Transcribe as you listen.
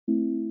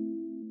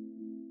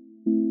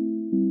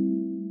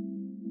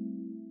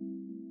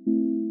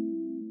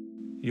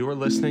You're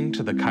listening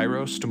to the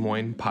Kairos Des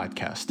Moines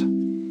podcast.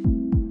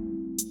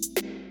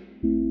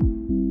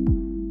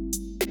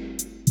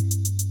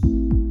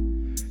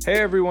 Hey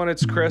everyone,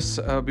 it's Chris.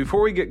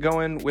 Before we get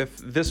going with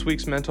this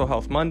week's Mental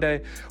Health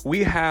Monday,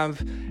 we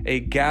have a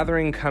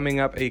gathering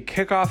coming up, a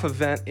kickoff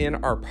event in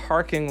our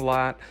parking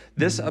lot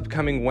this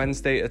upcoming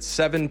Wednesday at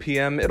 7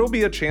 p.m. It'll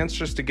be a chance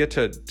just to get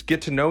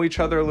to know each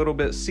other a little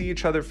bit, see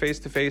each other face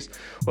to face.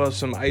 We'll have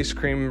some ice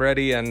cream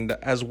ready, and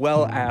as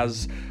well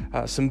as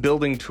some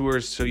building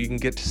tours so you can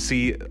get to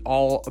see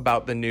all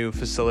about the new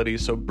facility.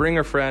 So bring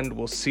a friend.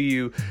 We'll see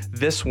you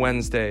this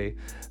Wednesday,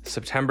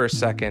 September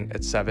 2nd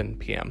at 7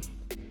 p.m.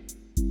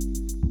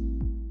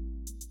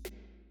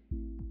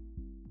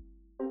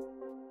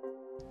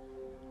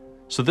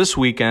 So this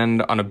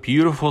weekend, on a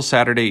beautiful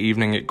Saturday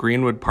evening at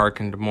Greenwood Park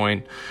in Des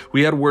Moines,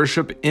 we had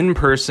worship in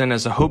person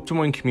as a Hope Des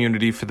Moines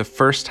community for the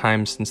first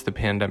time since the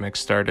pandemic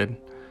started.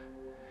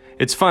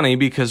 It's funny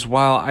because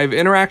while I've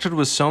interacted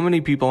with so many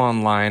people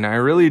online, I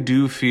really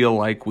do feel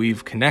like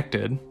we've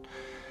connected.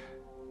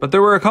 But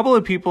there were a couple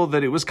of people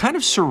that it was kind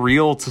of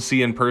surreal to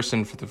see in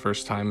person for the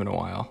first time in a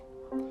while.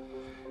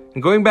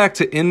 And going back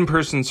to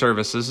in-person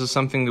services is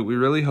something that we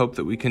really hope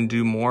that we can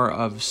do more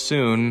of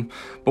soon,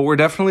 but we're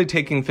definitely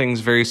taking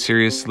things very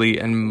seriously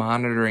and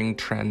monitoring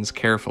trends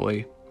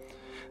carefully.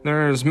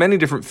 There's many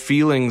different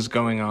feelings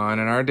going on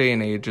in our day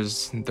and age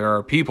as there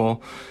are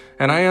people,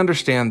 and I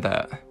understand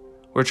that.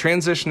 We're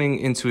transitioning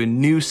into a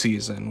new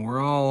season.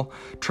 We're all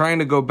trying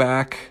to go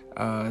back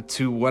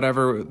to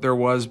whatever there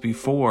was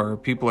before.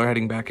 People are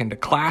heading back into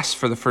class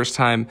for the first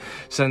time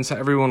since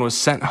everyone was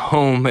sent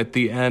home at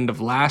the end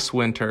of last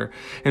winter.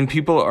 And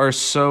people are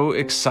so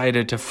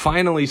excited to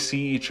finally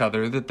see each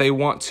other that they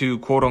want to,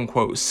 quote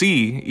unquote,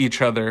 see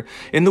each other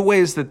in the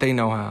ways that they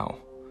know how.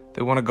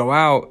 They want to go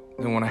out,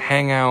 they want to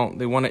hang out,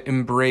 they want to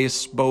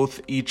embrace both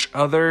each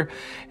other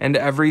and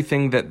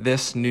everything that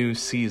this new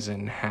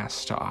season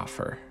has to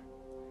offer.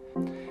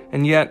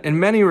 And yet, in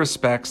many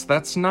respects,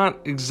 that's not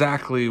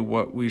exactly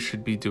what we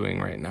should be doing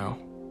right now.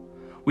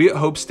 We at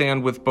Hope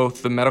stand with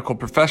both the medical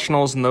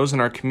professionals and those in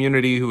our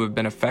community who have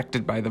been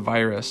affected by the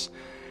virus,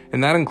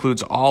 and that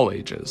includes all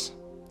ages.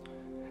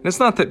 And it's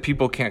not that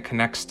people can't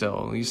connect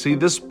still. You see,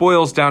 this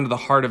boils down to the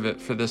heart of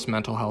it for this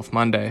Mental Health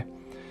Monday.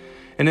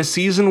 In a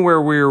season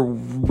where we're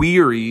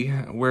weary,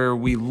 where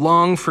we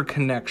long for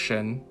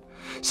connection,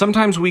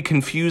 sometimes we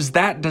confuse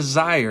that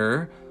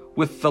desire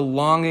with the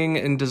longing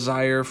and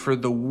desire for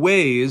the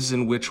ways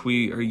in which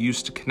we are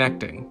used to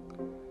connecting.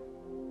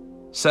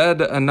 Said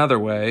another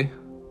way,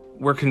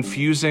 we're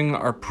confusing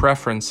our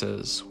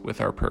preferences with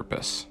our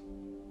purpose.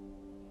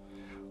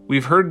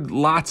 We've heard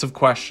lots of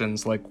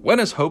questions like,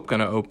 when is Hope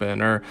going to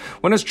open? Or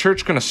when is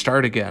church going to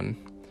start again?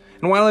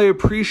 And while I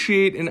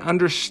appreciate and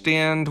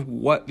understand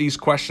what these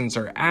questions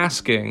are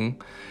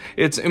asking,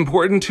 it's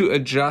important to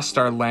adjust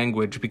our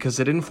language because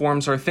it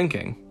informs our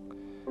thinking.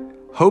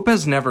 Hope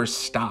has never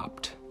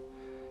stopped.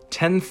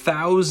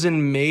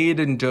 10,000 made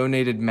and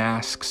donated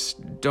masks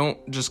don't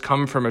just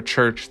come from a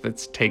church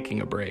that's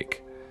taking a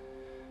break.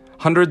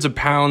 Hundreds of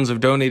pounds of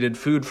donated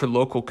food for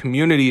local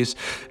communities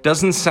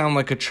doesn't sound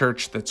like a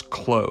church that's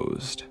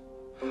closed.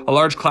 A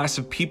large class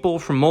of people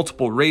from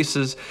multiple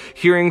races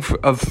hearing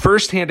of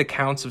firsthand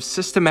accounts of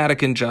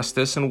systematic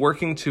injustice and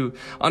working to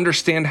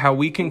understand how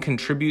we can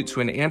contribute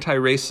to an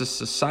anti-racist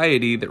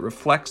society that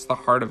reflects the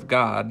heart of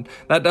God.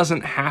 That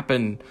doesn't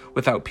happen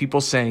without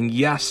people saying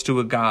yes to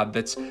a God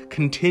that's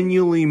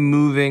continually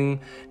moving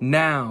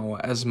now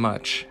as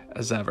much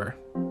as ever.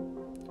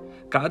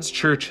 God's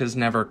church has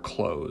never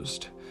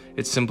closed.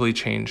 It's simply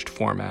changed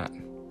format.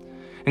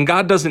 And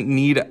God doesn't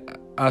need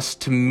us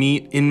to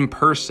meet in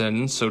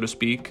person, so to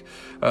speak,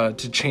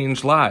 to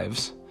change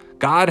lives.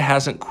 God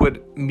hasn't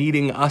quit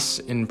meeting us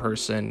in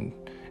person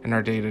in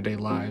our day-to-day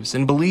lives.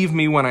 And believe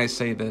me when I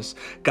say this,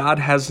 God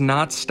has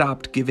not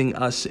stopped giving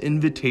us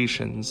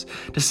invitations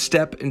to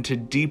step into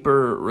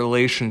deeper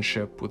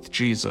relationship with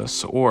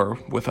Jesus or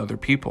with other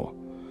people.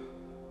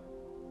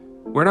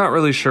 We're not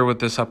really sure what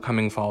this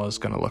upcoming fall is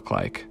going to look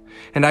like.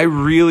 And I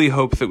really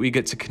hope that we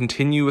get to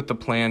continue with the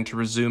plan to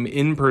resume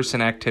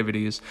in-person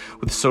activities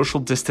with social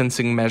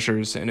distancing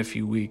measures in a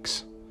few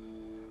weeks.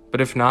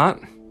 But if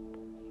not,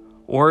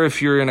 or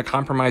if you're in a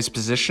compromised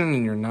position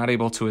and you're not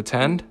able to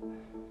attend,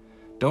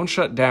 don't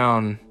shut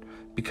down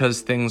because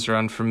things are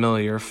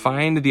unfamiliar.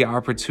 Find the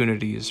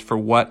opportunities for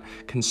what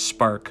can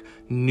spark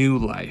new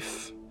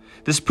life.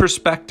 This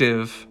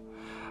perspective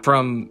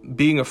from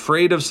being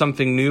afraid of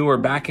something new or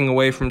backing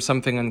away from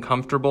something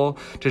uncomfortable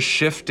to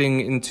shifting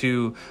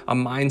into a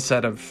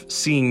mindset of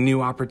seeing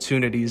new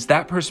opportunities,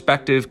 that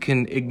perspective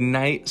can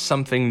ignite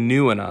something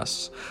new in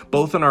us,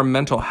 both in our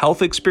mental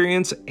health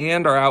experience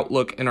and our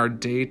outlook in our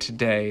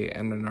day-to-day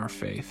and in our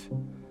faith.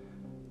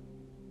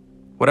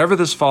 Whatever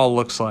this fall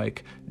looks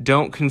like,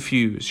 don't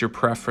confuse your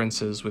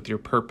preferences with your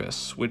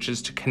purpose, which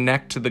is to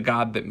connect to the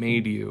God that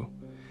made you,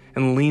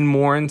 and lean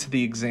more into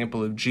the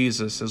example of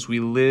Jesus as we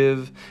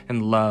live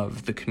and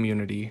love the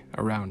community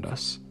around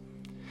us.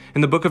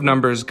 In the book of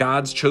Numbers,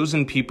 God's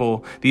chosen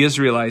people, the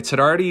Israelites, had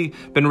already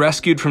been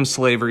rescued from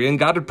slavery, and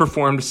God had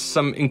performed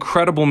some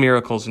incredible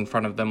miracles in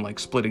front of them, like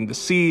splitting the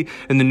sea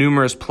and the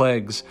numerous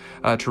plagues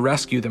to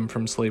rescue them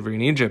from slavery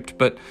in Egypt.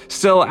 But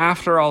still,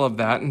 after all of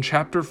that, in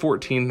chapter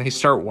 14, they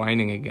start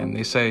whining again.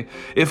 They say,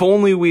 "If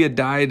only we had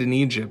died in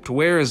Egypt,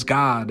 where is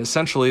God?"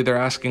 Essentially, they're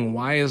asking,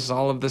 why is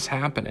all of this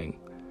happening?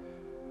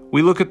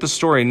 We look at the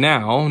story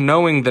now,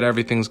 knowing that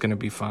everything's going to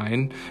be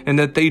fine, and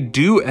that they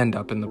do end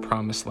up in the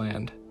promised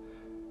land.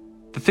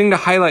 The thing to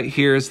highlight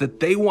here is that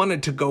they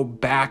wanted to go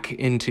back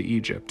into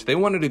Egypt. They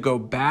wanted to go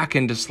back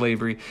into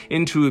slavery,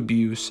 into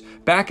abuse,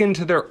 back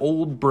into their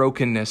old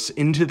brokenness,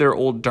 into their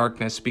old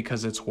darkness,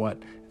 because it's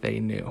what they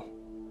knew.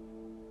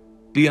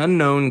 The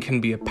unknown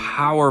can be a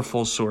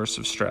powerful source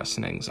of stress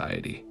and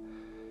anxiety.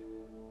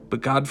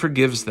 But God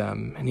forgives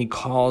them, and He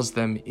calls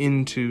them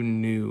into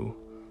new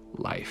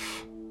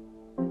life.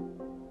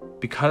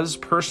 Because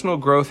personal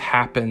growth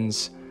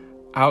happens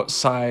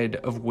outside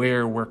of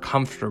where we're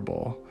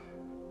comfortable,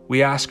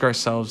 we ask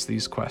ourselves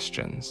these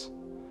questions.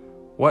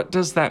 What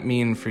does that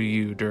mean for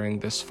you during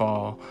this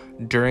fall,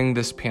 during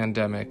this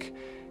pandemic,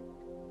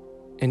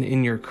 and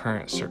in your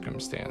current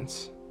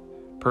circumstance?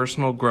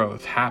 Personal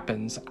growth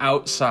happens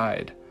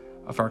outside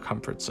of our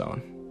comfort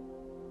zone.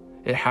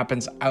 It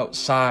happens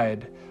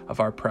outside of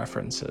our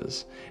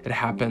preferences. It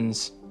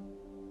happens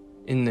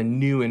in the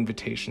new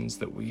invitations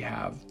that we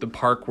have. The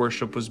park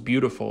worship was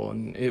beautiful,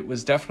 and it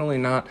was definitely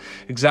not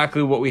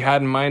exactly what we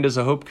had in mind as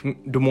a Hope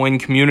Des Moines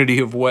community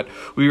of what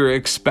we were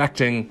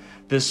expecting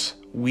this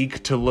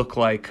week to look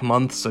like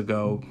months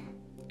ago.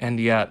 And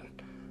yet,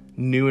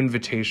 new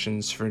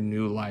invitations for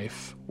new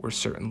life were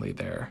certainly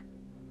there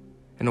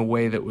in a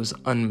way that was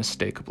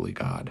unmistakably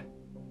God.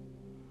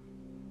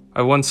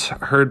 I once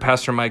heard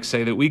Pastor Mike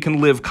say that we can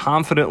live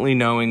confidently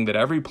knowing that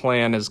every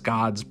plan is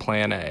God's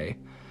plan A,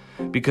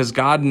 because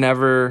God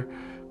never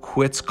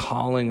quits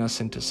calling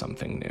us into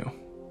something new.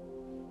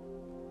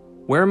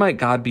 Where might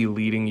God be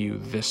leading you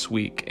this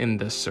week in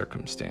this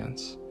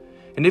circumstance?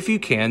 And if you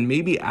can,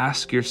 maybe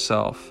ask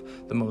yourself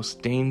the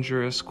most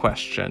dangerous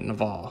question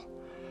of all.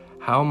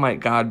 How might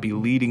God be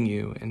leading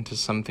you into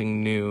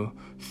something new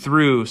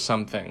through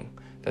something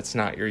that's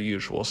not your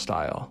usual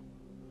style?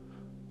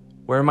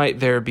 Where might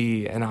there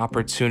be an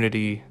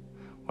opportunity,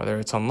 whether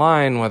it's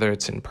online, whether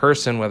it's in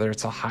person, whether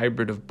it's a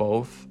hybrid of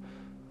both?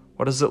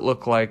 What does it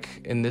look like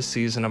in this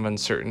season of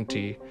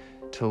uncertainty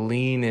to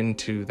lean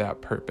into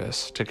that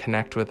purpose, to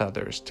connect with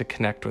others, to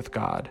connect with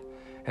God,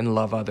 and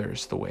love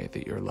others the way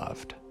that you're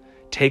loved?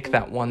 Take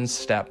that one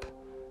step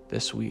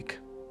this week,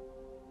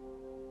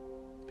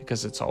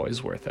 because it's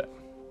always worth it.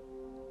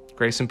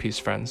 Grace and peace,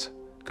 friends.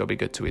 Go be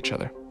good to each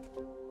other.